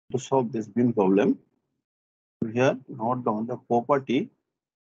to solve this beam problem, here note down the property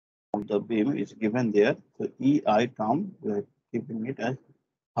of the beam is given there. So EI term, we are keeping it as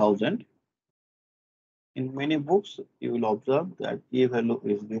 1000. In many books, you will observe that E value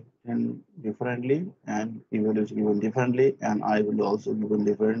is given differently and E value is given differently and I will also given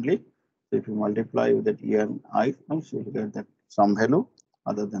differently. So if you multiply with that E and I terms, you will get that some value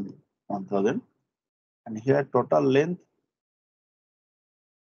other than 1000. And here total length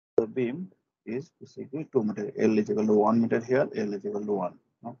of the beam is equal to 2 meter. L is equal to 1 meter here, L is equal to 1.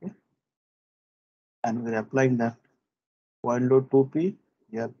 Okay. And we're applying that point load 2P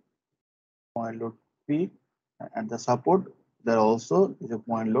here, point load P, and the support there also is a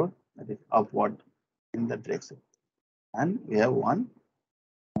point load that is upward in the direction. And we have one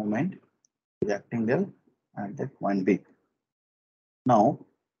moment reacting there at that point B. Now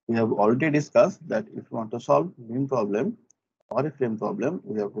we have already discussed that if you want to solve beam problem or a frame problem,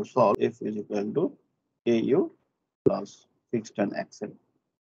 we have to solve F is equal to KU plus fixed and axle.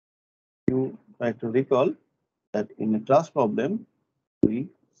 You try to recall that in a truss problem, we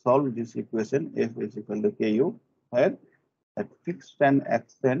solve this equation F is equal to KU, where that fixed and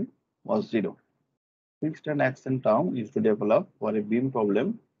axle was 0. Fixed and axle term is to develop for a beam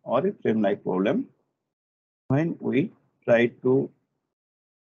problem or a frame-like problem when we try to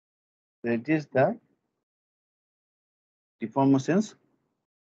reduce the deformations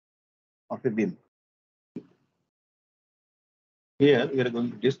of a beam. Here we are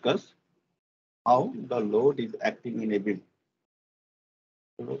going to discuss how the load is acting in a beam.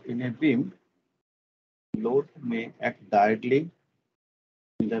 So in a beam, load may act directly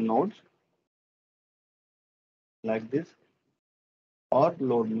in the nodes like this, or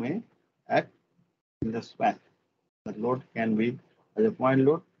load may act in the span. The load can be as a point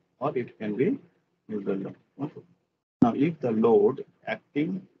load or it can be neutral load. Okay. Now, if the load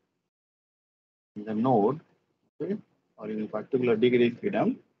acting in the node, okay, or in a particular degree of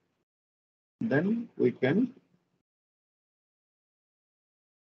freedom, then we can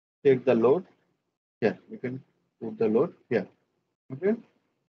take the load here. We can put the load here. Okay.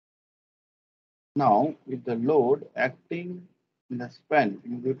 Now, with the load acting in the span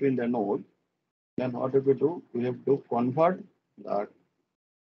in between the node, then what do we do? We have to convert that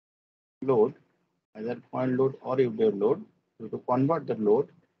load, either point load or if-wave load, to convert the load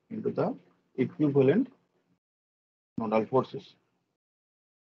into the equivalent nodal forces.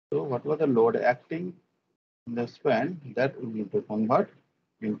 So, what was the load acting in the span that we need to convert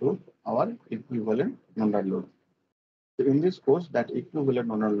into our equivalent nodal load. So, in this course, that equivalent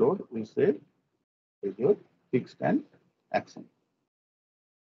nodal load we say is your fixed and axle.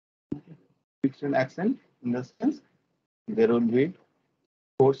 Fixed and axle in the sense there will be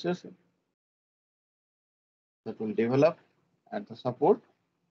forces that will develop at the support.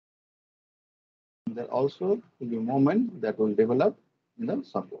 There also will be moment that will develop in the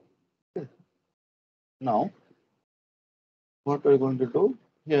support. Okay. Now, what we're going to do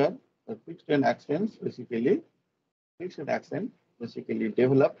here, the fixed and axles basically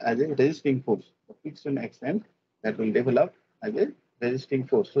develop as a resisting force. The fixed and axle that will develop as a resisting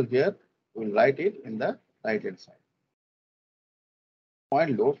force. So here we'll write it in the right hand side.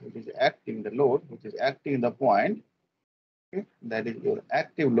 Point load, which is acting the load, which is acting in the point, okay, that is your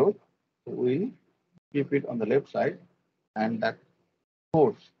active load. So we keep it on the left side, and that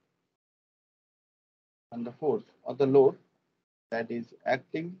force and the force of the load that is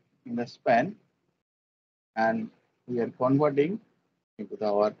acting in the span, and we are converting into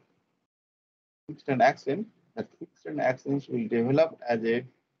our fixed and axle. That fixed and axles will develop as a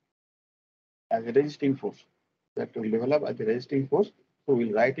resisting force. That will develop as a resisting force. So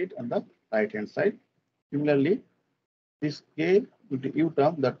we'll write it on the right hand side. Similarly, this K into U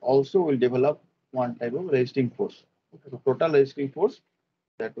term that also will develop one type of resisting force. So total resisting force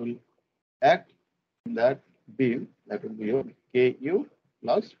that will act in that beam, that will be your KU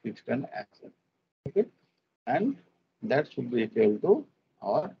plus fixed and axle. Okay, and that should be equal to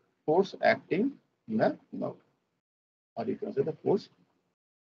our force acting in the node, or you can say the force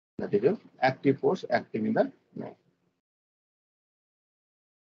that is your active force acting in the node.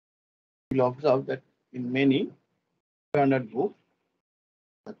 You'll observe that in many standard books,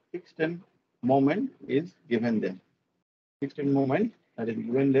 the fixed and moment is given there. Fixed and moment that is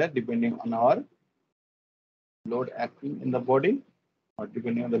given there depending on our load acting in the body, or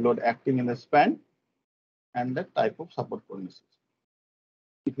depending on the load acting in the span, and the type of support policies.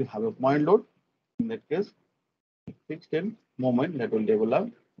 If you have a point load, in that case, fixed and moment that will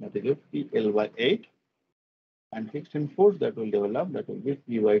develop, that is PL by 8, and fixed and force that will develop, that will be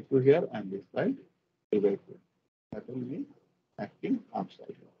P by 2 here, and this side P by 2. That will be acting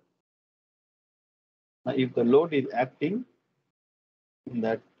upside. Now, if the load is acting in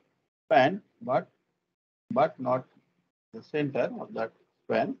that span, but not the center of that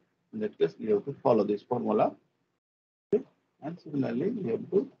span, in that case, you have to follow this formula. Okay? And similarly, you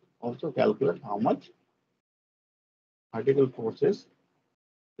have to also calculate how much vertical forces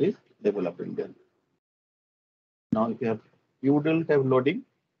is developing there. Now, if you have U-drill type loading,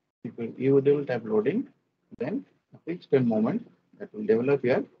 then a fixed moment that will develop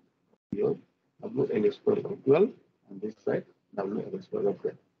here, your WL square of 12, and this side WL square of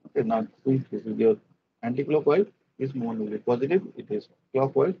 12. Okay, now since this is your anti-clockwise, this moment will be positive, it is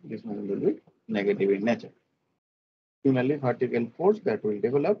clockwise, this moment will be negative in nature. Similarly, vertical force that will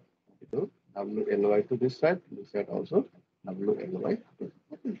develop to WLY to this side also WLY.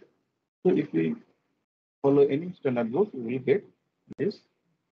 Okay. So if we follow any standard rules, we will get these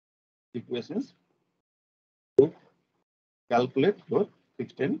equations to calculate your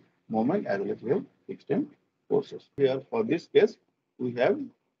fixed end moment as well as your fixed end forces. Here for this case, we have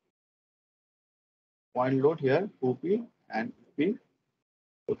point load here 2P and P.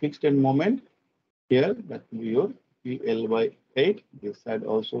 So fixed end moment here that will be your PL by 8. This side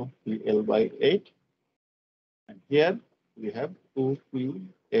also PL by 8. And here we have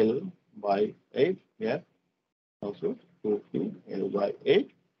 2PL by 8 here. Also 2PL by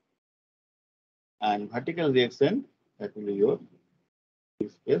 8. And vertical reaction that will be your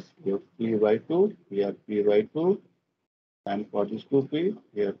this case your P by 2, here P by 2, and for this 2P,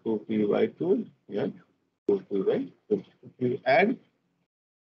 here 2P by 2, here 2P by 2. If you add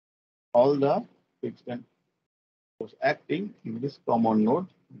all the fixed end force acting in this common node,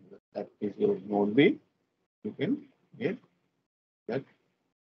 that is your node B, you can get that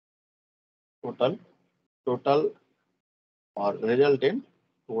total or resultant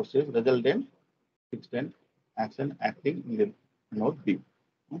forces, resultant fixed end action acting in the node B.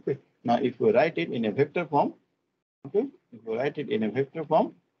 Okay. Now, if we write it in a vector form, okay, if we write it in a vector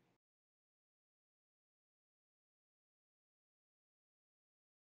form,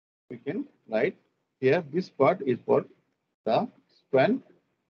 we can write here this part is for the span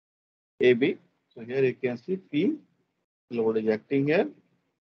AB. So here you can see P load is acting here,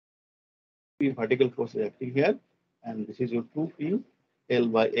 P vertical force is acting here, and this is your 2P L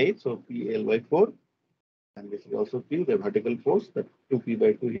by 8, so P L by 4, and this is also P the vertical force that 2P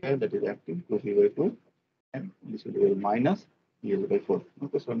by 2 here that is acting 2P by 2, and this will be minus P L by 4.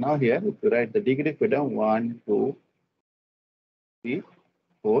 Okay, so now here if you write the degree freedom 1, 2, 3,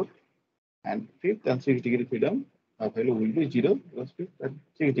 4. And fifth and sixth degree freedom value will be 0 because fifth and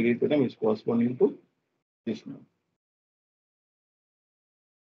sixth degree freedom is corresponding to this node.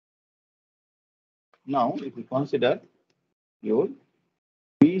 Now, if we consider your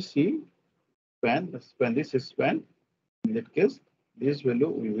BC span, this is span. In that case, this value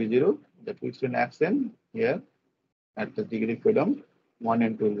will be 0. That fixed end action here at the degree freedom 1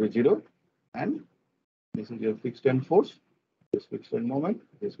 and 2 will be 0. And this is your fixed end force, this fixed end moment,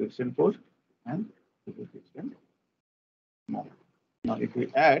 this fixed end force, and this is fixed end moment. Now, if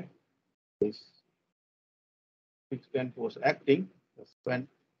we add this fixed end force acting, the span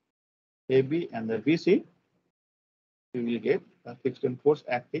AB and the BC, we will get a fixed end force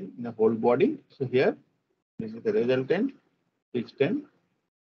acting in the whole body. So here, this is the resultant fixed end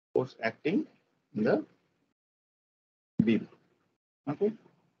force acting in the beam. Okay.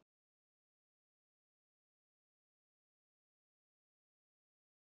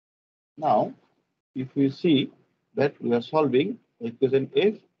 Now, if we see that we are solving equation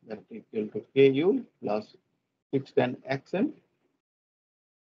F that is equal to KU plus fixed end action.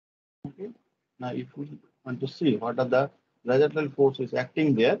 Okay. Now, if we want to see what are the resultant forces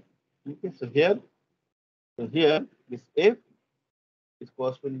acting there, okay. So here this F is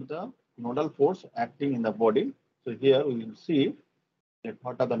corresponding to the nodal force acting in the body. So here we will see that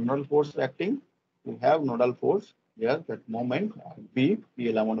what are the nodal force acting. We have nodal force here that moment B,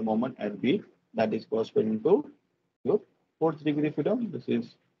 PL amount of moment at B that is corresponding to your fourth degree freedom. This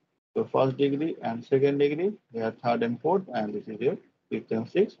is your first degree and second degree. Here third and fourth, and this is your fifth and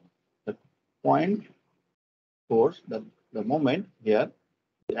sixth. The point force, the moment here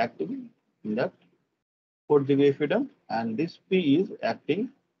is acting in the fourth degree freedom, and this P is acting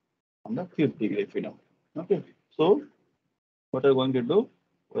on the fifth degree freedom. Okay, so what are we going to do?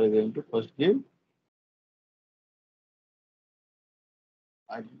 We are going to first give.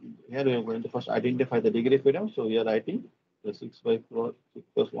 Here we are going to first identify the degree freedom. So we are writing the 6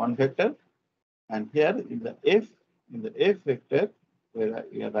 plus 1 vector, and here in the F vector,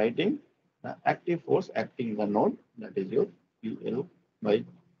 we are writing the active force acting in the node, that is your PL by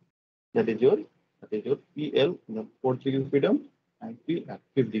that is your PL in the fourth degree freedom and P at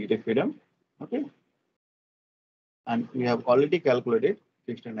fifth degree freedom. Okay. and we have already calculated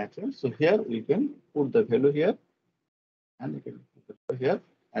fixed and axial. So here we can put the value here, and we can put the value here.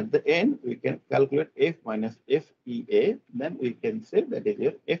 At the end, we can calculate F minus FEA. Then we can say that is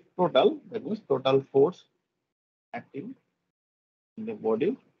here F total, that means total force acting in the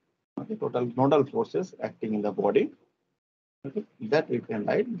body. Okay, total nodal forces acting in the body. Okay, that we can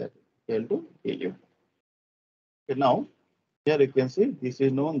write that equal to KU. Okay, now here you can see this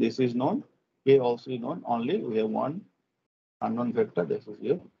is known, this is known, K also is known. Only we have one unknown vector. This is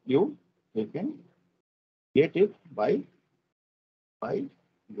here U. We can get it by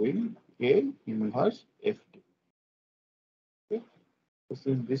doing K inverse FT. Okay,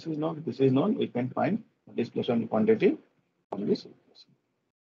 this is known, this is known. We can find displacement quantity from this equation.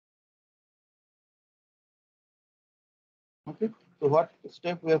 Okay, so what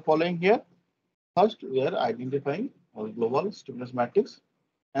step we are following here? First, we are identifying our global stiffness matrix,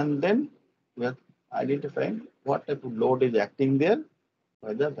 and then we are identifying what type of load is acting there,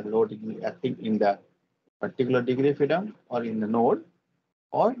 whether the load is acting in the particular degree of freedom or in the node,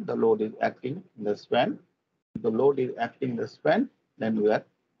 or the load is acting in the span. If the load is acting in the span, then we are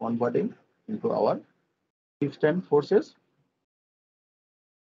converting into our fixed end forces,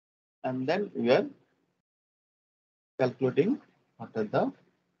 and then we are calculating what are the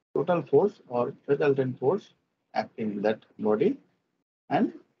total force or resultant force acting in that body,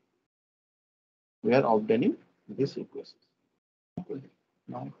 and we are obtaining this equation. Okay.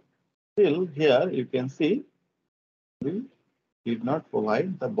 Now, still here you can see we did not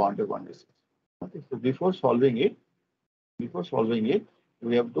provide the boundary conditions. Okay, so before solving it,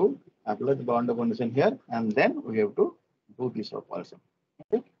 we have to apply the boundary condition here, and then we have to do this operation.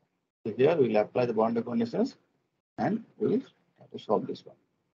 Okay, so here we will apply the boundary conditions, and we will have to solve this one.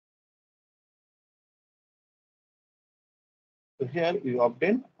 So here we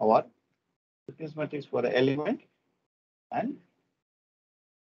obtain our stiffness matrix for the element, and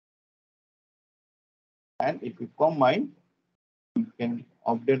if we combine, we can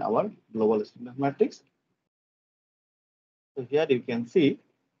obtain our global stiffness matrix. So here you can see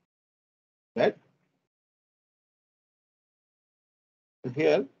that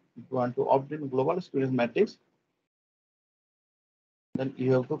here, if you want to obtain global stiffness matrix, then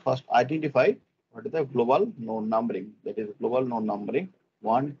you have to first identify what is the global node numbering. That is global node numbering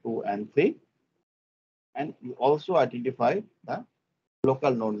 1, 2, and 3. And you also identify the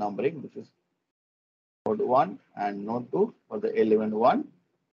local node numbering. This is node 1 and node 2 for the element 1.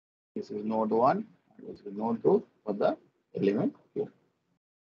 This is node 1, and this is node 2 for the element 2.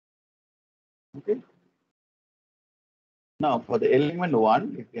 Okay. Now for the element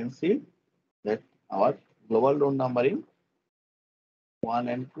 1, you can see that our global node numbering 1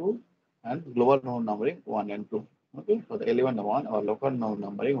 and 2, and global node numbering 1 and 2. Okay, for the element 1, our local node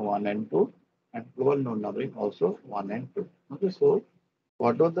numbering 1 and 2, and global node numbering also 1 and 2. Okay, so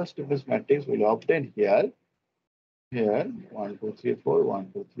what are the stiffness matrix we will obtain here? Here 1, 2, 3, 4,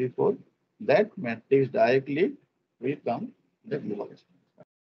 1, 2, 3, 4. That matrix directly will come the global stiffness.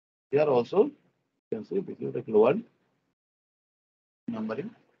 Here also you can see this is the global numbering.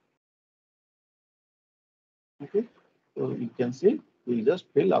 Okay, so you can see we just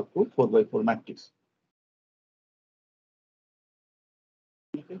fill up to 4 by 4 matrix.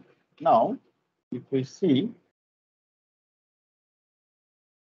 Okay. Now, if we see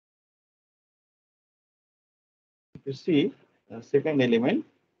the second element,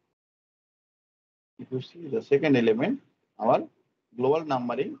 our global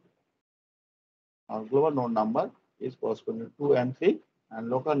numbering, our global node number is corresponding to 2 and 3, and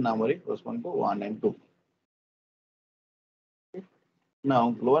local numbering corresponding to 1 and 2. Okay.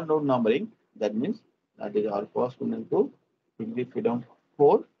 Now, global node numbering, that means that is our corresponding to degree freedom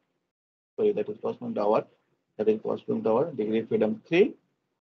 4. So that is corresponding to our degree freedom 3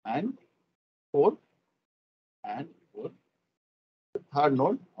 and 4 and 4. The third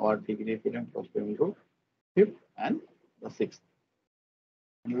node, our degree freedom corresponding to 5th and the 6th.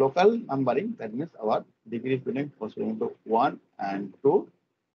 And local numbering, that means our degree freedom corresponding to 1 and 2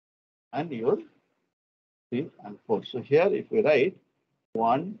 and your 3 and 4. So here if we write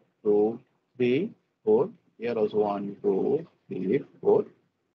 1, 2, 3, 4, here also 1, 2, 3, 4.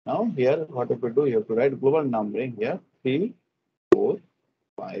 Now here what if we do, you have to write global numbering here 3, 4,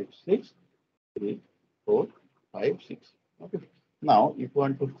 5, 6, 3, 4, 5, 6. Okay. Now if you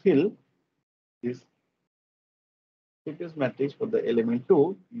want to fill this stiffness matrix for the element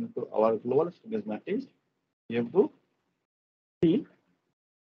 2 into our global stiffness matrix, you have to see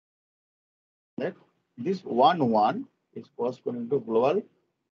that this 1, 1 is corresponding to global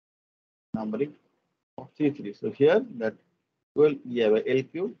numbering of C3. So here that 12 EI by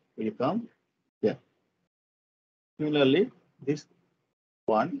LQ will come here. Similarly, this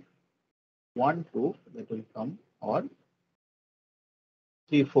 1, 1, 2, that will come or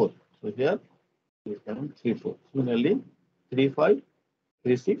 3, 4. So here is coming 3, 4. Similarly, 3, 5,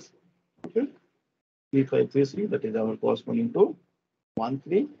 3, 6. Okay. 3, 5, 3, 6. That is our corresponding to 1,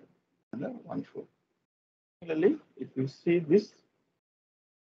 3 and 1, 4. Similarly, if you see this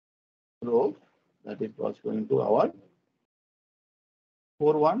row, that is corresponding to our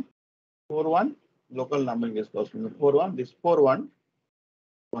 4, 1, 4, 1. Local numbering is corresponding to 4, 1. This 4, 1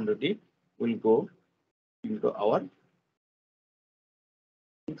 quantity will go into our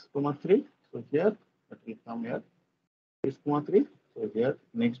 6, 3. So here that will come here 6, 3. So here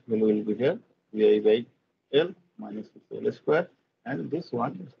next value will be here vi by L minus L square, and this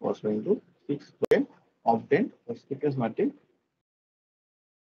one is corresponding to 6 obtained the stiffness matrix,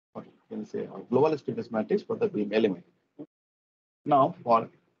 or you can say global stiffness matrix for the beam element. Now for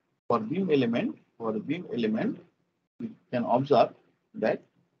beam element, you can observe that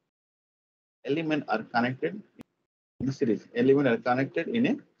elements are connected in series. Elements are connected in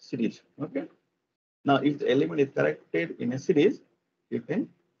a series. Okay. Now, if the element is connected in a series, you can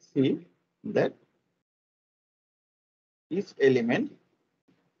see that each element,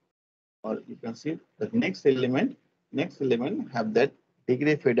 or you can see the next element have that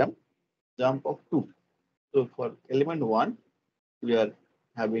degree of freedom jump of 2. So for element 1, we are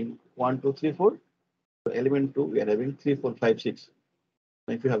having 1, 2, 3, 4. For element 2, we are having 3, 4, 5, 6.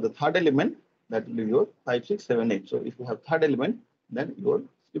 And if you have the third element, that will be your 5, 6, 7, 8. So if you have third element, then your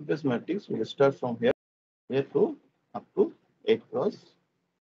stiffness matrix will start from here to up to 8 cross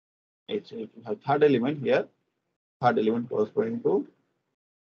 8. So if you have third element here, third element corresponding to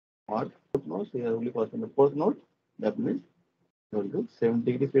or fourth node, so here only corresponding to fourth node, that means you will do 7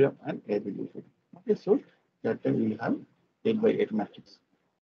 degree freedom and 8 degree freedom. Okay, so that time we will have 8 by 8 matrix.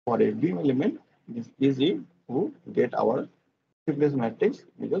 For a beam element, it is easy to get our stiffness matrix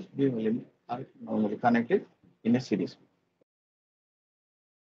because beam elements are normally connected in a series.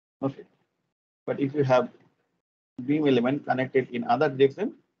 Okay, but if you have beam element connected in other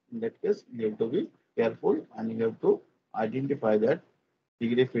direction, in that case you have to be careful and you have to identify that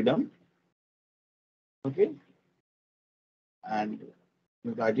degree freedom. Okay, and you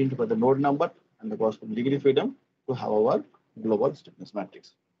have to identify the node number and the corresponding degree freedom to have our global stiffness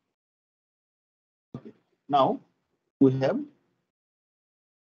matrix. Okay. Now we have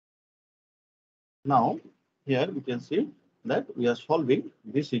here we can see that we are solving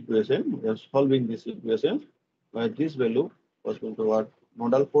this equation. We are solving this equation where this value corresponds to our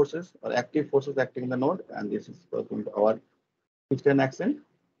nodal forces or active forces acting in the node, and this is corresponding to our fixed action,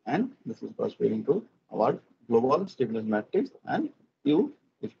 and this is corresponding to our global stiffness matrix, and U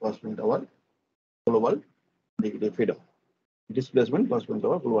is corresponding to our global degree freedom. Displacement corresponds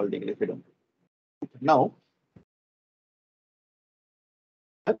to our global degree freedom. Now,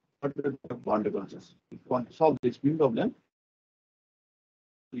 what is the boundary conditions? If you want to solve this beam problem,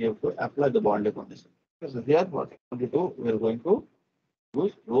 we have to apply the boundary condition. So here, what we do, we are going to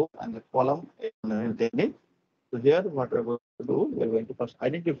use row and the column technique. So here, what we are going to do, we are going to first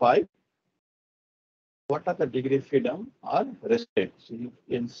identify what are the degree of freedom are restrained. So you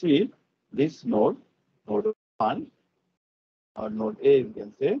can see this node 1 or node A, you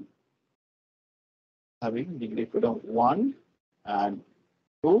can say, having degree of freedom 1 and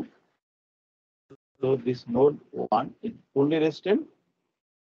 2. So this node 1 is fully restrained,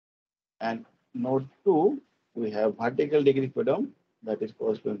 and node 2 we have vertical degree of freedom, that is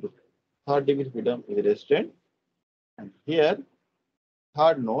corresponding to third degree of freedom is restrained, and here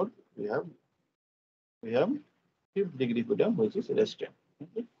third node we have fifth degree of freedom, which is restrained.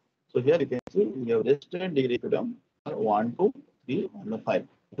 Okay. So here you can see we have restrained degree of freedom 1, 2, 3, and 5.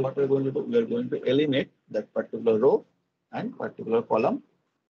 So what we are going to do, we are going to eliminate that particular row and particular column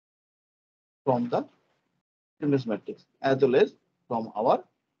from the stiffness matrix as well as from our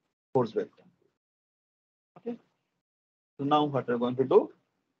force vector. Okay. So now what we are going to do,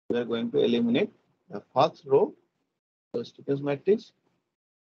 we are going to eliminate the first row, the stiffness matrix,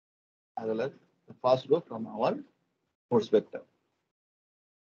 as well as the first row from our force vector,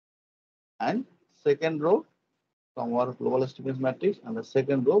 and second row from our global stiffness matrix, and the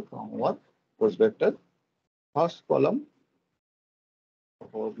second row from our force vector. First column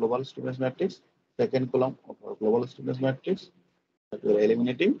of our global stiffness matrix, second column of our global stiffness matrix that we are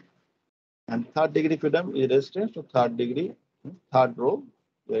eliminating, and third degree freedom is restrained. So third row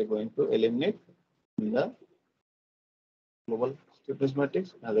we are going to eliminate in the global stiffness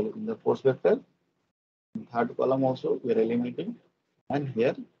matrix as well as in the force vector. In third column also we are eliminating, and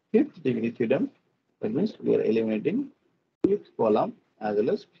here fifth degree freedom, that means we are eliminating fifth column as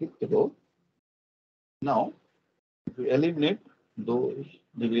well as fifth row. Now If we eliminate those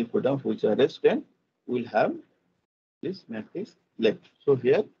degree freedoms which are less than, we'll have this matrix left. So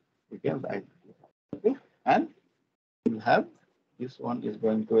here we can write, okay, and we'll have this one is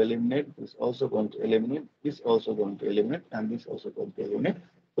going to eliminate, this also going to eliminate, this also going to eliminate, and this also going to eliminate.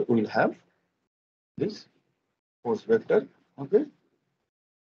 So we'll have this force vector, okay.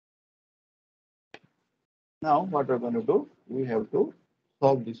 Now what we're going to do, we have to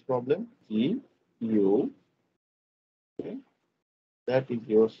solve this problem. E, U, okay. That is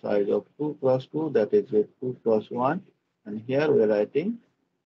your size of 2 cross 2, that is your 2 cross 1. And here we're writing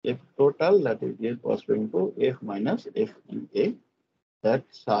F total, that is here corresponding to F minus FEA. That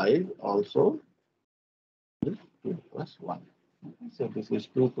size also is 2 plus 1. Okay. So this is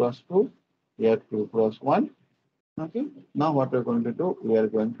 2 cross 2, here 2 cross 1. Okay. Now what we're going to do, we're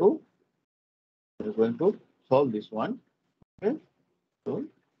going to solve this one. Okay. So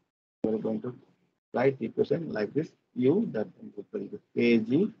we're going to write the equation like this. U, that is equal to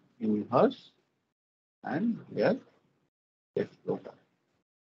kg inverse, and here F total.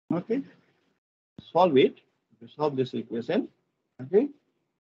 Okay. Solve it. To solve this equation, okay,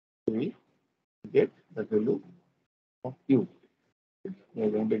 we get the value of U. We are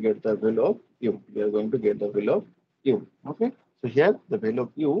going to get the value of U. We are going to get the value of U. Okay. So here the value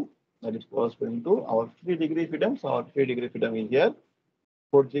of U, that is corresponding to our 3-degree freedom. So our 3-degree freedom is here.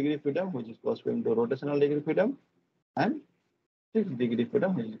 4th-degree freedom, which is corresponding to rotational degree freedom, and 6th-degree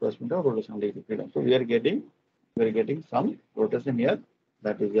freedom, which is corresponding to rotational degree freedom. So we are getting some rotation here.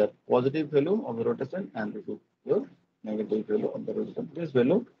 That is your positive value of the rotation, and this is your negative value of the rotation. This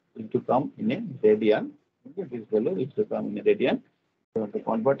value is to come in a radian. Okay, this value is to come in a radian. You have to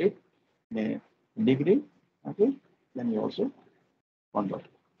convert it in a degree. Okay, then you also convert.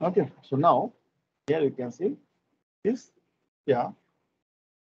 Okay, so now here you can see this, yeah,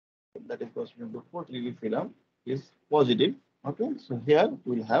 that is corresponding to 4th-degree freedom is positive. Okay, so here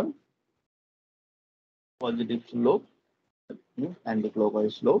we will have positive slope,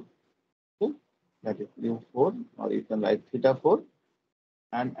 anti-clockwise slope. Okay, that is U4, or you can write theta 4.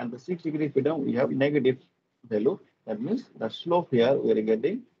 And the 6-degree freedom, we have negative value. That means the slope here we are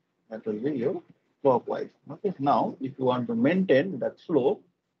getting, that will be your clockwise. Okay, now if you want to maintain that slope,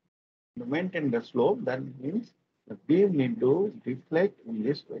 that means the beam need to reflect in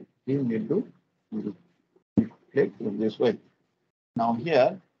this way. Beam need to reflect in this way. Now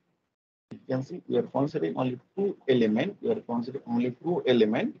here you can see we are considering only 2 elements.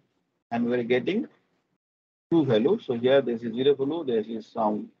 And we are getting 2 values. So here this is 0 value, there is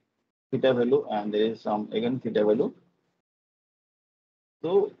some theta value, and there is some again theta value.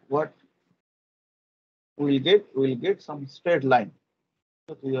 So what we will get some straight line.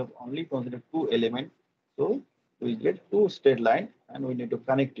 So we have only considered 2 elements. So we get 2 straight line, and we need to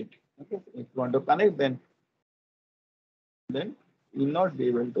connect it. Okay, if you want to connect, then you will not be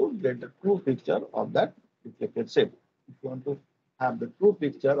able to get the true picture of that deflected shape. If you want to have the true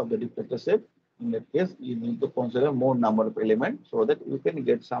picture of the deflected shape, in that case, you need to consider more number of elements so that you can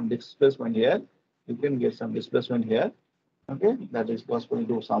get some displacement here. Okay, that is corresponding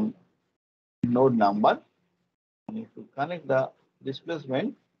to some node number. And if you connect the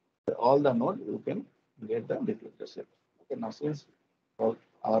displacement, all the node, you can get the deflected shape. Okay, now since for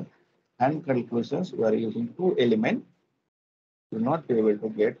our hand calculations, we are using 2 elements, you will not be able to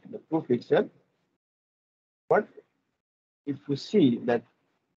get the true picture. But if you see that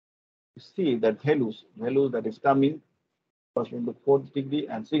values that is coming from the 4th degree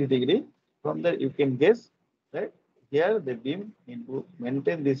and 6th degree, from there you can guess that here the beam need to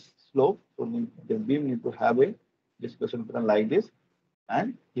maintain this slope. So the beam need to have a displacement pattern like this,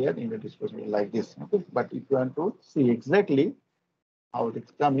 and here in the displacement like this. Okay, but if you want to see exactly how it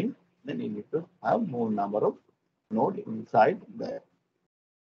is coming, then you need to have more number of node inside the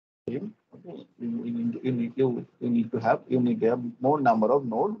beam. Okay, you need to have more number of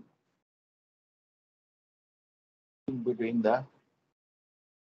node in between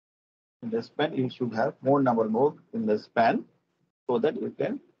in the span. You should have more number of nodes in the span so that you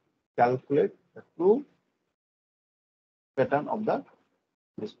can calculate the true pattern of the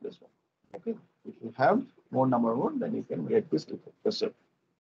displacement. Okay, if you have more number of nodes, then you can get this shape.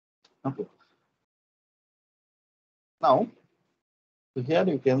 Okay, now here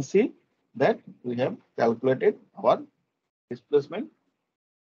you can see that we have calculated our displacement.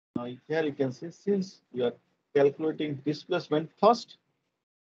 Now here you can see, since we are calculating displacement first,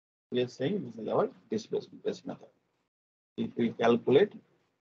 we are saying this is our displacement based method. If we calculate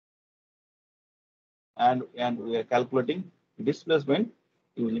and we are calculating displacement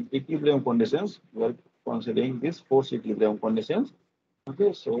using equilibrium conditions, we are considering this force equilibrium conditions.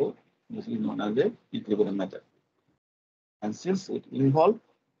 Okay, so this is known as the equilibrium method. And since it involves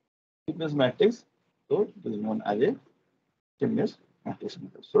stiffness matrix, so this is known as a stiffness matrix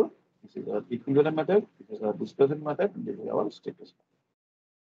method. So this is our equivalent method, this is our displacement method, this is our stiffness method.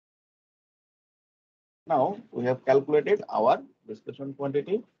 Now we have calculated our displacement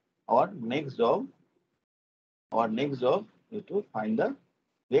quantity. Our next job is to find the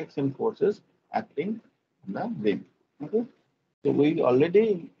reaction forces acting on the beam. Okay. So we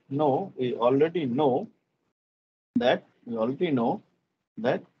already know that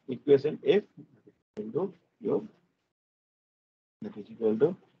equation F equal to U, that is equal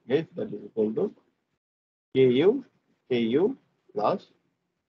to F, that is equal to Ku plus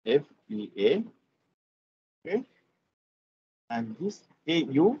FEA. Okay, and this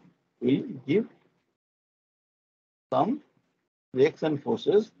Ku will give some reaction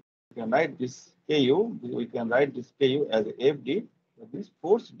forces. We can write this Ku as FD, this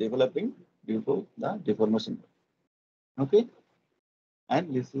force developing due to the deformation. Okay,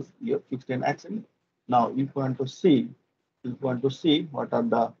 and this is your fixed end action. Now, if you want to see what are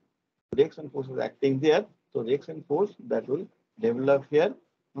the reaction forces acting there, so reaction force that will develop here.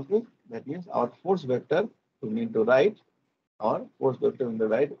 Okay, that means our force vector we need to write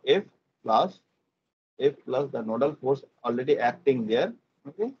F plus the nodal force already acting there.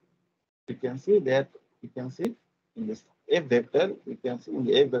 Okay, you can see in this F vector, you can see in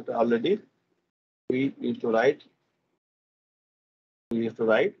the F vector already we used to write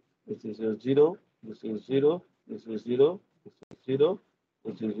this is 0, this is 0, this is 0, this is 0,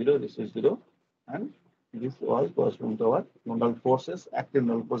 this is 0, this is 0, and this was corresponding to our nodal forces, active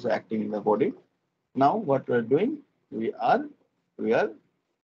nodal forces acting in the body. Now what we are doing, we are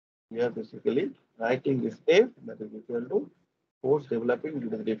basically writing this F, that is equal to force developing due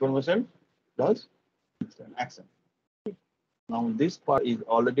to the deformation plus action. Now this part is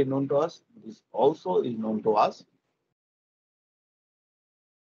already known to us. This also is known to us.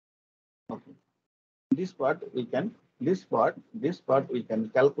 Okay. This part we can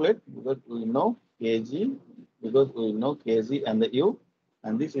calculate because we know kg and the u,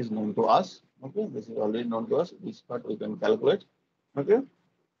 and this is known to us. Okay, this is already known to us. This part we can calculate. Okay,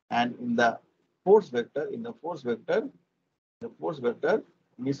 and in the force vector,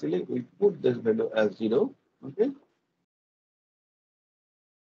 initially we put this value as 0. Okay,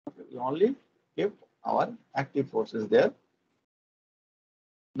 we only kept our active forces there.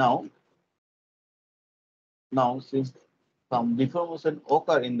 Now since some deformation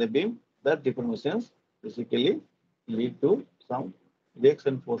occur in the beam, that deformations basically lead to some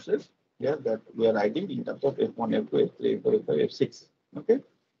reaction forces here that we are writing in terms of F1, F2, F3, F4, F5, F6. Okay.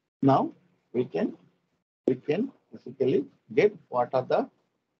 Now we can basically get what are the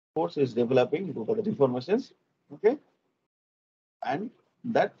forces developing due to the deformations. Okay. And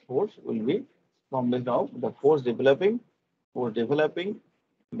that force will be combination of the force developing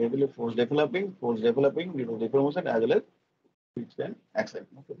due to deformation as well as fixed and action.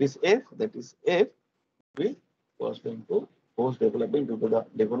 Okay. This F, that is F, will correspond to force developing due to the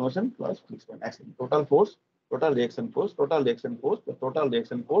deformation plus fixed and action. Total reaction force, the total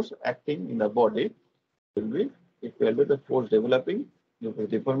reaction force acting in the body will be equal to the force developing due to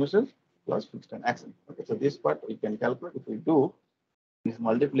deformation plus fixed and action. Okay, so this part we can calculate. If we do this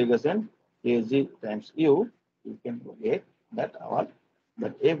multiplication kg times u, you can get that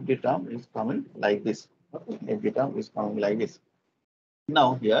that FD term is coming like this. Okay, FD term is coming like this.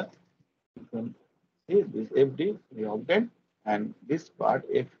 Now here you can see this FD we obtained, and this part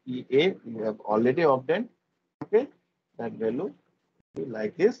FEA we have already obtained. Okay, that value will be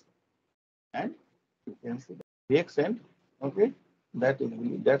like this, and you can see the reaction. Okay, that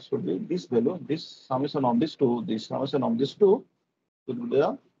should be this value. This summation of these two should be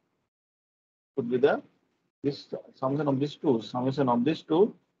the this summation of these two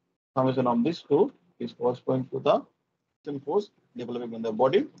is corresponding to the reaction force developing in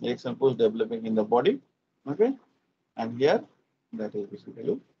the body, Okay, and here that is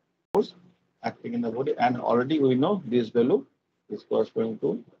basically force acting in the body, and already we know this value is corresponding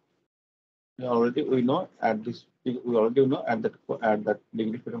to. We already know at that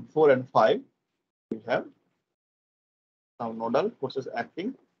degree freedom 4 and 5 we have some nodal forces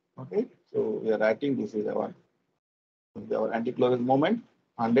acting. Okay, so we are writing this is our anti-clockwise moment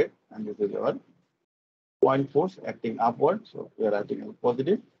 100, and this is our point force acting upward. So we are writing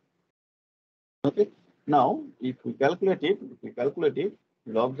positive. Okay. Now, if we calculate it,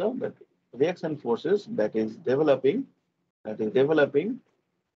 we'll observe that reaction forces that is developing, the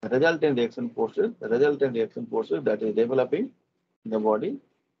resultant reaction forces that is developing in the body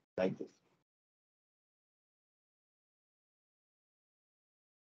like this.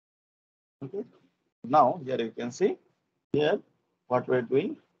 Okay. Now here you can see Here, what we're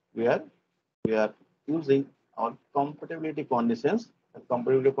doing, we are using our compatibility conditions. The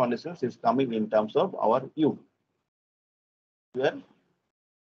compatibility conditions is coming in terms of our U. We are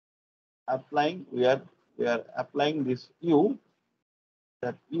applying, we are applying this U,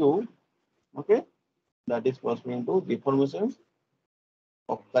 that U, okay, that is corresponding to deformations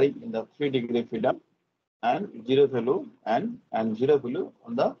occurring in the 3-degree freedom and zero value and zero value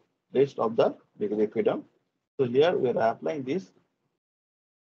on the rest of the degree freedom. So here we are applying these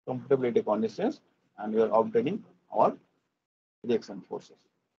compatibility conditions and we are obtaining our reaction forces.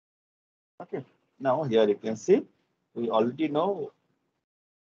 Okay. Now here you can see we already know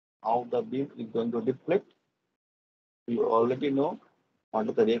how the beam is going to deflect. We already know what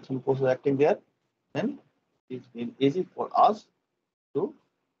are the reaction forces acting there. Then it's been easy for us to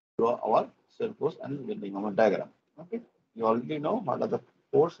draw our shear force and bending moment diagram. Okay. You already know what are the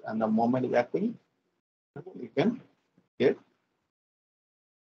force and the moment is acting. We can get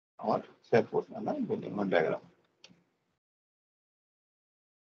our shear force and the bending moment diagram.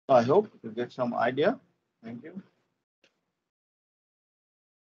 So I hope you get some idea. Thank you.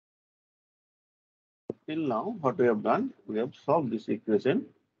 Till now, what we have done, we have solved this equation.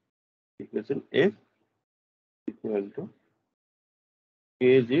 Equation F equal to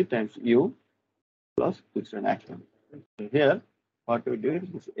Kg times U plus friction action. So here, what we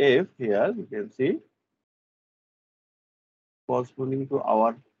did is F here, you can see corresponding to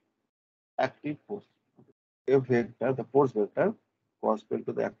our active force. F vector, the force vector, corresponding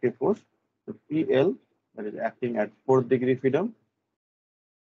to the active force. So PL, that is acting at 4th degree freedom,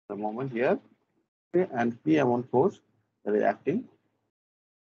 the moment here, okay, and P amount force, that is acting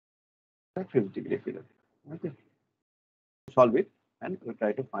at 5th degree freedom. Okay. Solve it and we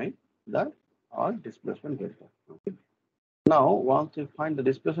try to find the our displacement vector. Okay. Now, once we find the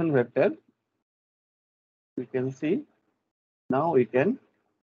displacement vector, we can see now we can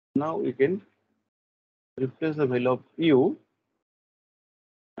replace the value of U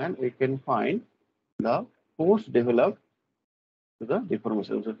and we can find the force developed to the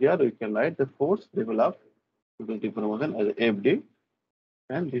deformation. So here we can write the force developed to the deformation as FD,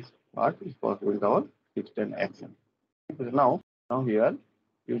 and this part is possible with our fixed and action. Because now here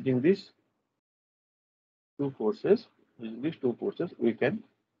using these two forces, we can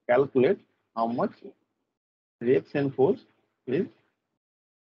calculate how much reaction force is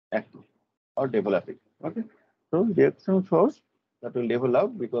active or developing. Okay, so reaction force that will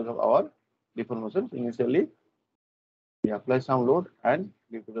develop because of our deformation. Initially, we apply some load, and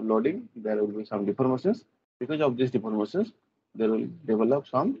due to the loading, there will be some deformations. Because of these deformations, there will develop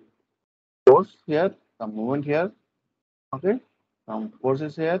some force here, some movement here. Okay, some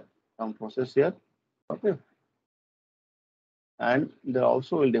forces here, some forces here. Okay, and there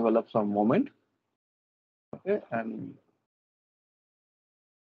also will develop some moment. Okay, and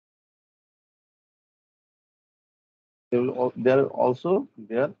there also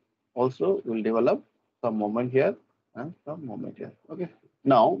will develop some moment here and some moment here. Okay,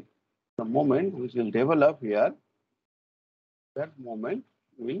 now the moment which will develop here, that moment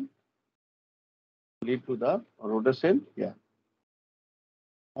will lead to the rotation here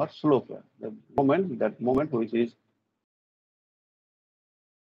or slope here. That moment which is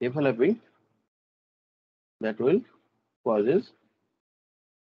developing, that will causes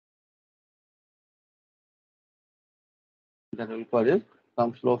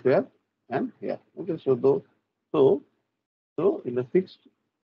some slope here and here. Okay, so in the fixed,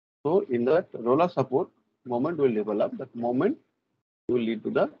 so in that roller support, moment will develop. That moment will lead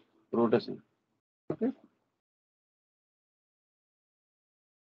to the rotation. Okay,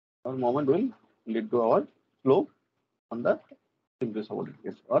 our moment will lead to our slope on the simply supported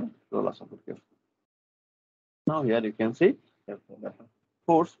case or roller support case. Now here you can see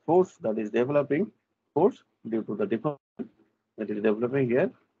force that is developing, force due to the deformation that is developing here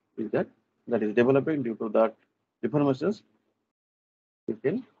is that is developing due to that deformations. You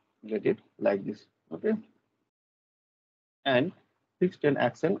can get it like this. Okay, and fixed and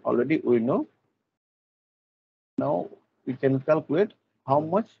action already we know. Now we can calculate how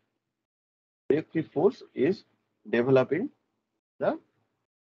much reactive force is developing the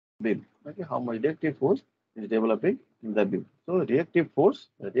beam. Okay, how much reactive force is developing in the beam. So the reactive force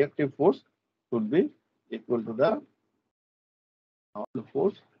should be equal to the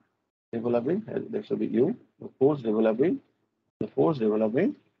force developing, there should be U, the force developing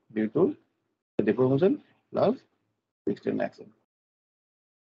due to the deformation plus fixed and action.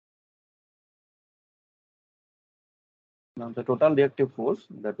 Now the total reactive force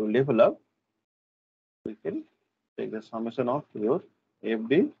that will develop, we can take the summation of your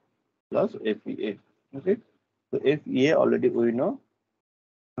FD plus FEA. Okay, So FA already we know,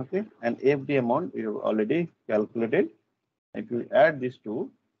 okay, and FD amount we have already calculated. If you add these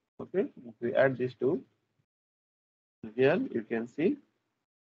two, okay, if we add these two, here you can see,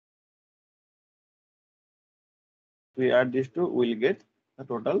 if we add these two, we'll get the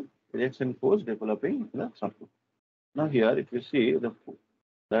total reaction force developing in the circuit. Now here, if you see the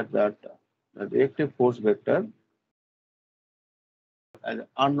reactive force vector as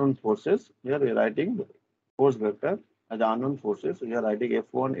unknown forces, here we are writing the force vector as unknown forces. So we are writing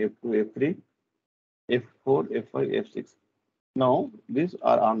F1, F2, F3, F4, F5, F6. Now these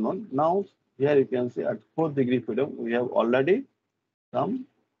are unknown. Now here you can see at 4th degree freedom, we have already some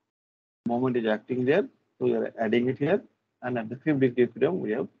moment is acting there. So we are adding it here. And at the 5th degree freedom,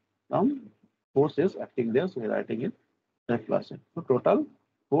 we have some forces acting there. So we are writing it that class. So total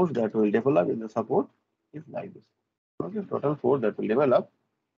force that will develop in the support is like this. Okay, total force that will develop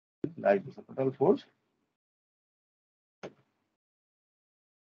is like this. Total force.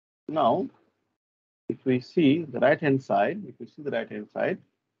 Now, if we see the right hand side,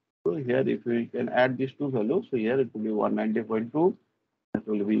 so here if we can add these two values, so here it will be 190.2, that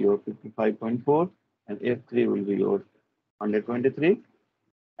will be your 55.4, and F3 will be your 123,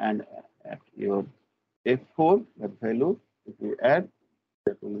 and at your F4, that value, if we add,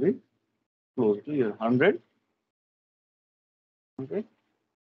 that will be close to your 100. Okay,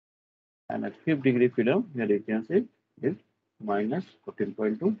 and at 5th degree freedom, here you can see is minus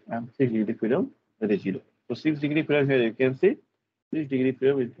 14.2, and 6th degree freedom, that is 0. So 6th degree freedom here you can see 6 degree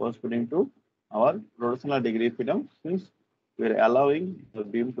freedom is corresponding to our rotational degree freedom, since we are allowing the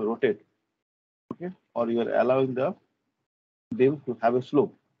beam to rotate, okay, or you are allowing the beam to have a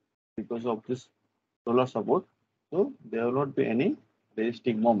slope because of this solar support. So there will not be any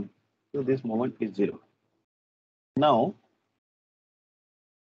resisting moment. So this moment is 0. Now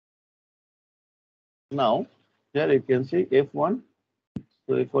here you can see F1.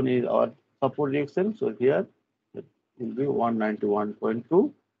 So F1 is our support reaction. So here it will be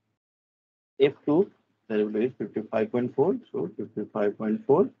 191.2. F2 there will be 55.4. So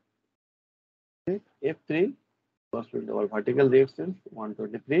 55.4. Okay. F3 first with our vertical reaction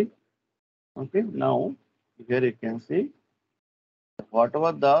 123. Okay. Now here you can see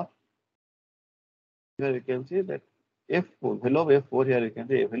whatever the here you can see that F4 value of F4 here you can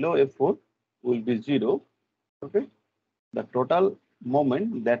see value of F4 will be 0. Okay. The total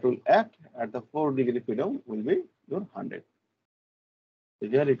moment that will act at the 4 degree freedom will be your 100. So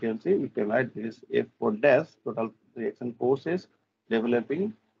here you can see we can write this F4 dash total reaction forces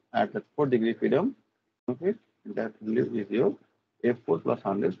developing at the 4 degree freedom. Okay, that value is your F4 plus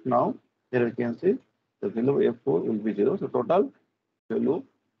 100. Now here you can see the value of F4 will be 0. So total value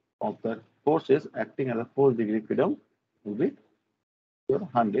of the forces acting at the 4 degree freedom will be your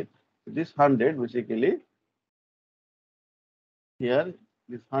 100. So this 100 basically here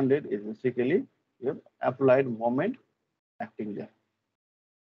this 100 is basically your applied moment acting there.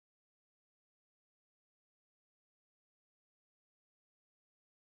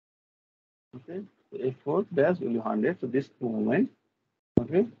 Okay, so F4 dash will be 100. So this moment,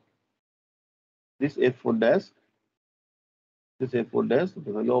 okay, this F4 dash, the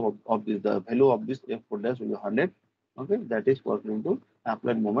value of this, the value of this F4 dash will be 100. Okay, that is corresponding to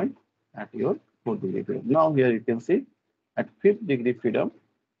applied moment at your 4th degree freedom. Now here you can see at 5th degree freedom,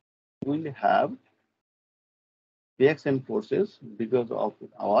 we will have reaction forces because of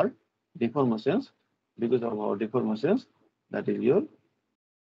our deformations, that is your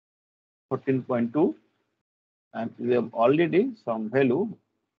 14.2, and we have already some value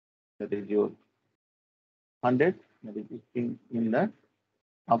that is your 100, that is in the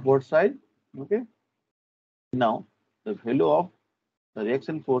upward side. Okay. Now the value of the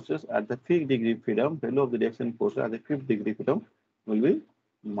reaction forces at the 5th degree freedom, value of the reaction forces at the 5th degree freedom will be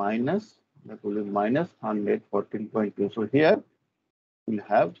minus 114.2. So here we'll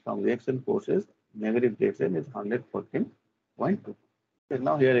have some reaction forces, negative reaction is 114.2. Okay,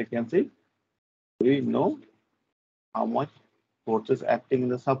 now here you can see we know how much forces acting in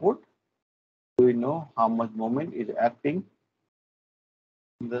the support. We know how much moment is acting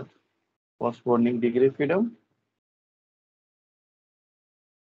in the corresponding degree freedom.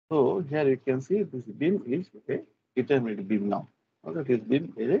 So here you can see this beam is a determinate beam now. Okay, this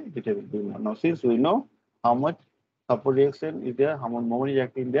beam is a determinate beam now. Now since we know how much support reaction is there, how much moment is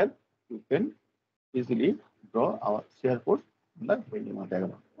acting there, you can easily draw our shear force in the Benjamin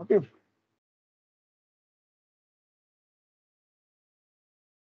diagram. Okay.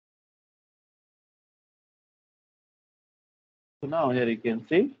 So now here you can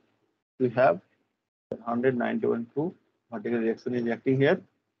see we have 191.2 vertical reaction is acting here.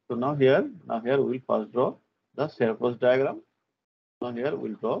 So now here we will first draw the shear force diagram. Now here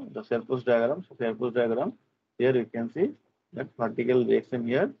we'll draw the shear force diagram. So shear force diagram, here you can see that vertical reaction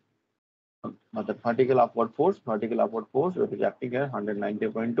here, the vertical upward force that is acting here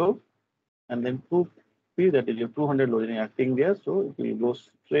 190.2, and then 2P, that is your 200 loading acting there. So it will go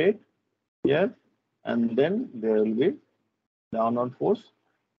straight here, and then there will be downward force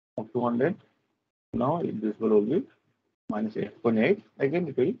of 200. Now this will be minus 8.8. Again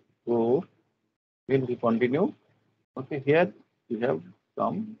it will go, again it will continue. Okay, here you have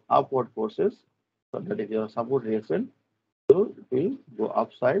some upward forces, so that is your support reaction. So it will go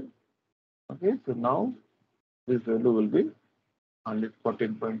upside. Okay, so now this value will be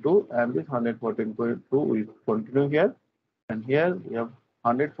 114.2, and this 114.2 will continue here. And here we have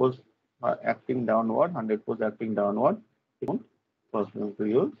 100 force acting downward, 100 force acting downward. First going to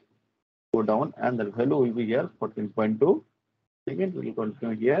use go down, and the value will be here 14.2. Again, we will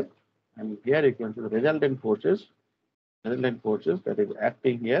continue here, and here you can see the resultant forces that is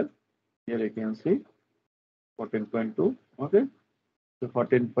acting here. Here you can see 14.2. Okay, so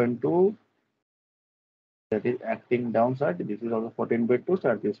 14.2 that is acting downside. This is also 14.2.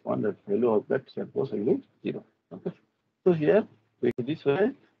 So at this point, the value of that shear force will be 0. Okay, so here this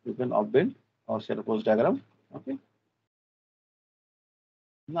way you can obtain our shear force diagram. Okay,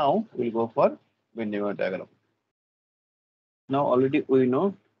 now we'll go for bending moment diagram. Now already we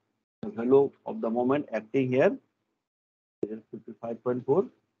know the value of the moment acting here is 55.4.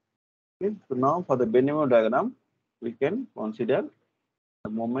 Okay, so now for the bending moment diagram, we can consider the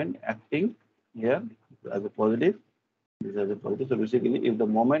moment acting here as a positive. This is as a positive. So basically, if the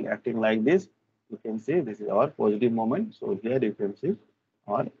moment acting like this, you can say this is our positive moment. So here you can see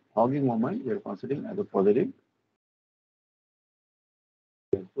our hogging moment we are considering as a positive.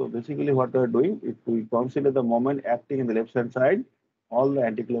 Okay, so basically, what we are doing, if we consider the moment acting in the left hand side, all the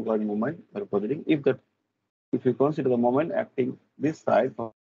anti-clockwise movement are positive. If we consider the moment acting this side,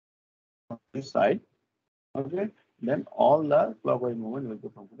 okay, then all the clockwise movement will be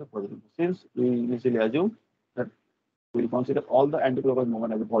considered positive. Since we initially assume that we will consider all the anti-clockwise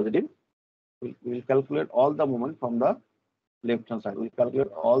movement as a positive, we will calculate all the movement from the left hand side. We will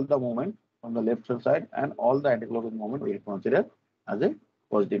calculate all the movement from the left hand side, and all the anti-clockwise movement we will consider as a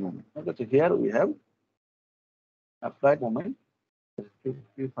positive movement. Okay, so here we have applied moment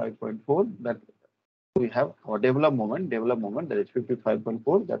 55.4, that we have our developed moment that is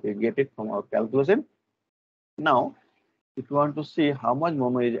 55.4, that we get it from our calculation. Now, if you want to see how much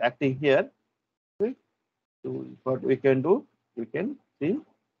moment is acting here, okay, so what we can do, we can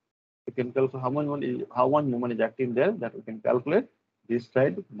calculate how much moment is acting there, that we can calculate this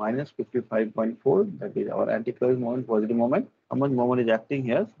side minus 55.4, that is our anti-clockwise moment, positive moment. How much moment is acting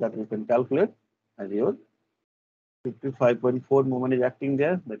here, that we can calculate as your 55.4 moment is acting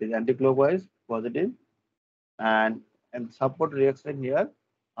there, that is anti-clockwise positive, and support reaction here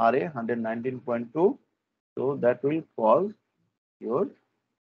RA 119.2. So that will cause your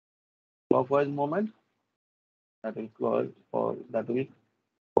clockwise moment. That will cause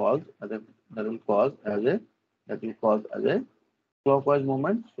as a clockwise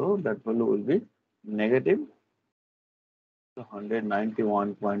moment. So that value will be negative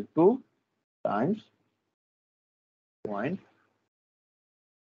 191.2 times 0.5.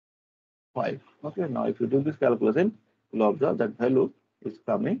 Okay, now if you do this calculation, you'll observe that value is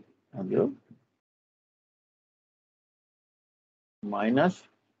coming as your minus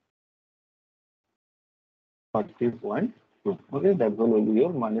 40.2. Okay, that value will be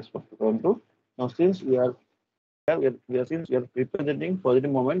your minus 40.2. Now, since we are representing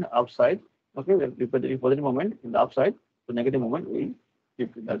positive moment upside, okay, we are representing positive moment in the upside, so negative moment will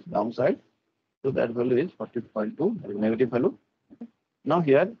keep it as downside. So that value is 40.2, that is negative value. Okay. Now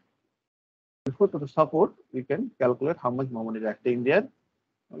here, before to the support, we can calculate how much moment is acting there.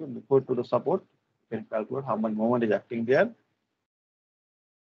 Okay, before to the support, we can calculate how much moment is acting there.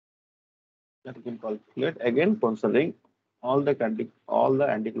 That we can calculate again, considering all the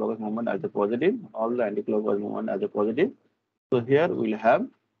anti-clockwise moment as a positive, So here we'll have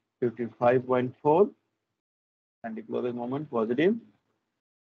 55.4 anti-clockwise moment positive.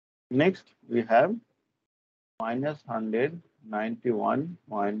 Next we have minus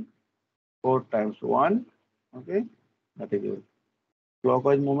 191.4 times 1. Okay, that is your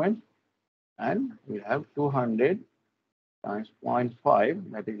clockwise moment, and we have 200 times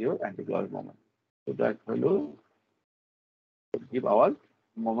 0.5, that is your anti-clockwise moment. So that value will give our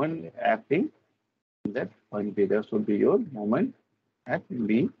moment acting in that point B. That should be your moment at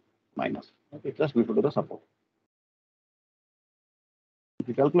B minus. Okay, just before to the support. If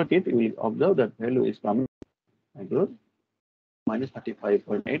you calculate it, you will observe that value is coming at minus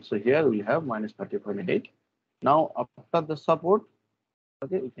 35.8. So here we have minus 30.8. Now after the support,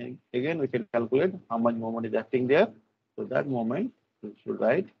 okay, we can calculate how much moment is acting there. So that moment we should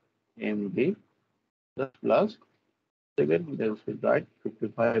write MD plus again there should write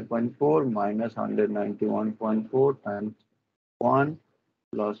 55.4 minus 191.4 times 1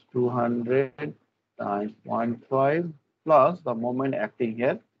 plus 200 times 0.5 plus the moment acting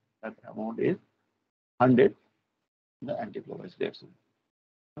here. That amount is 100, the anti-clockwise direction.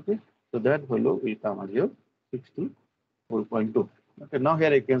 Okay, so that value will come as your 64.2. Okay, now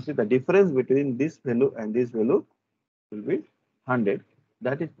here you can see the difference between this value and this value will be 100.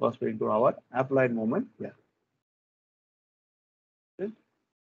 That is corresponding to our applied moment here. Okay.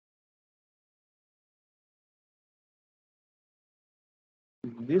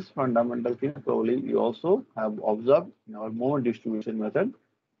 This fundamental thing probably you also have observed in our moment distribution method.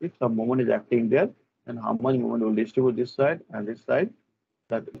 If the moment is acting there, then how much moment will distribute this side and this side.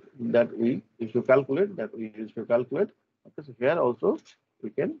 That we used to calculate. That we used to calculate. Okay, so here also we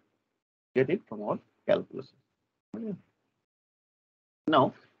can get it from our calculation. Okay.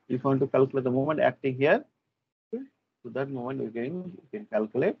 Now, if you want to calculate the moment acting here, okay, so that moment again you can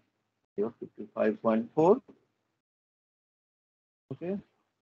calculate your 55.4, okay,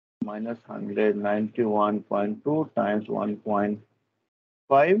 minus 191.2 times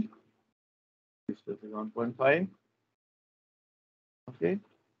 1.5. This is 1.5, okay,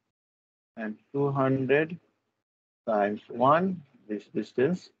 and 200 times 1. This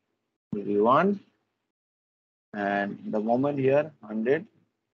distance will be 1, and the moment here 100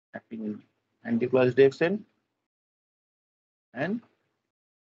 acting in anti-clockwise direction, and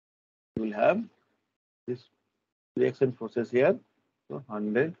you will have this reaction forces here. So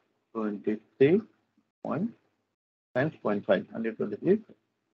 123 times 0.5, 123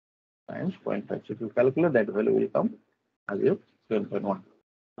 times 0.5. So if you calculate that value will come as your 7.1.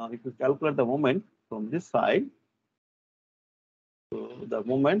 Now if you calculate the moment from this side, so the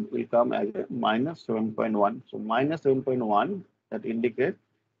moment will come as a minus 7.1. So minus 7.1 that indicates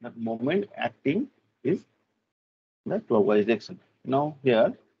that moment acting is the clockwise direction. Now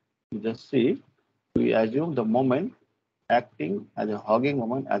here you just see, we assume the moment acting as a hogging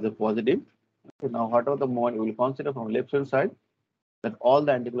moment as a positive. So now whatever the moment we will consider from left hand side, that all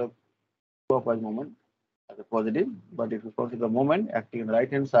the anti-clockwise moment as a positive. But if you consider the moment acting on the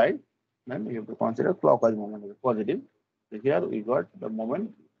right hand side, then you have to consider clockwise moment as a positive. So here we got the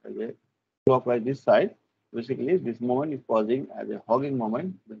moment as a clockwise this side. Basically, this moment is causing as a hogging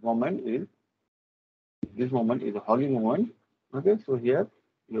moment. This moment is a hogging moment. Okay, so here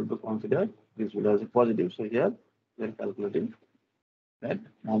you have to consider this as a positive. So here we are calculating that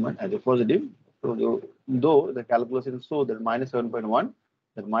moment as a positive. So though the calculation show that minus 7.1,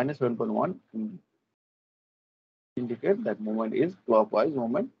 that minus 7.1 indicate that moment is clockwise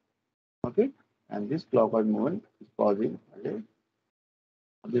moment. Okay, and this clockwise moment is causing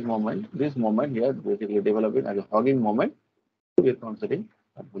this moment here basically developing as a hogging moment. We are considering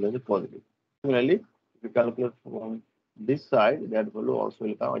that value as a positive. Similarly, if you calculate from this side, that value also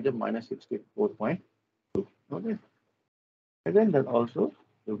will come as a minus 64.2. Okay, again that also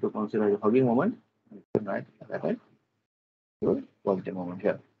you have to consider as a hogging moment. Right at that time, your positive moment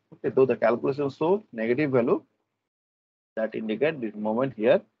here. Okay, so the calculations show negative value that indicate this moment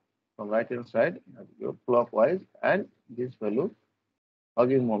here from right hand side, your clockwise, and this value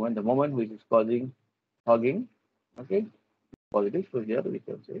hogging moment, the moment which is causing hogging, okay, positive. So here we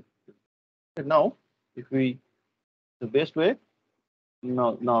can say. And now, if we the best way,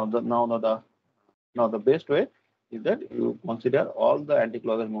 now the best way is that you consider all the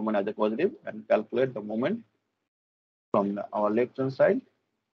anti-clockwise moment as a positive and calculate the moment from our left hand side.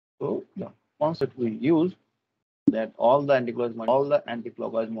 So the concept we use that all the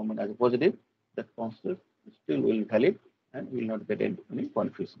anti-clockwise moment as a positive, that concept still will valid and will not get into any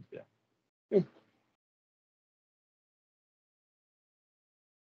confusion there. Okay.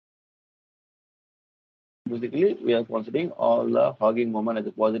 Basically, we are considering all the hogging moment as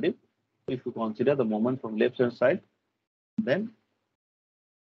a positive. If you consider the moment from left hand side, then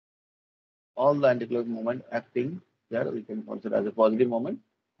all the anti-clockwise moment acting there we can consider as a positive moment.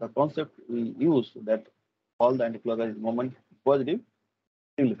 The concept we use that all the anti-clockwise moment positive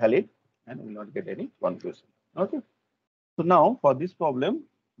will valid and will not get any confusion. Okay. So now for this problem,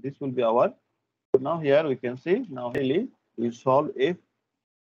 this will be our. So now here we can see now really we solve F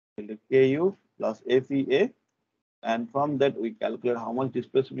KU plus FEA, and from that we calculate how much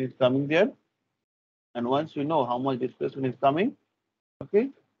displacement is coming there. And once we know how much displacement is coming, okay,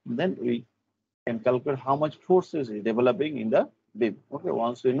 then we can calculate how much forces is developing in the beam. Okay,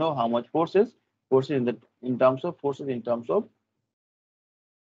 once we know how much forces in terms of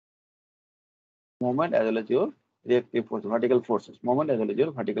moment as well as your reactive force, vertical forces, moment as well as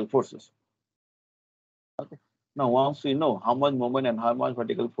your vertical forces. Okay. Now, once we know how much moment and how much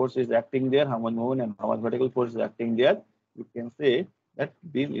vertical force is acting there, how much moment and how much vertical force is acting there, you can say that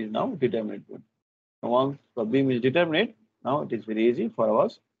beam is now determinate. Once the beam is determinate, now it is very easy for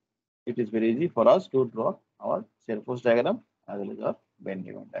us. It is very easy for us to draw our shear force diagram as well as our bend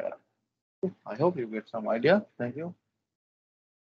moment diagram. I hope you get some idea. Thank you.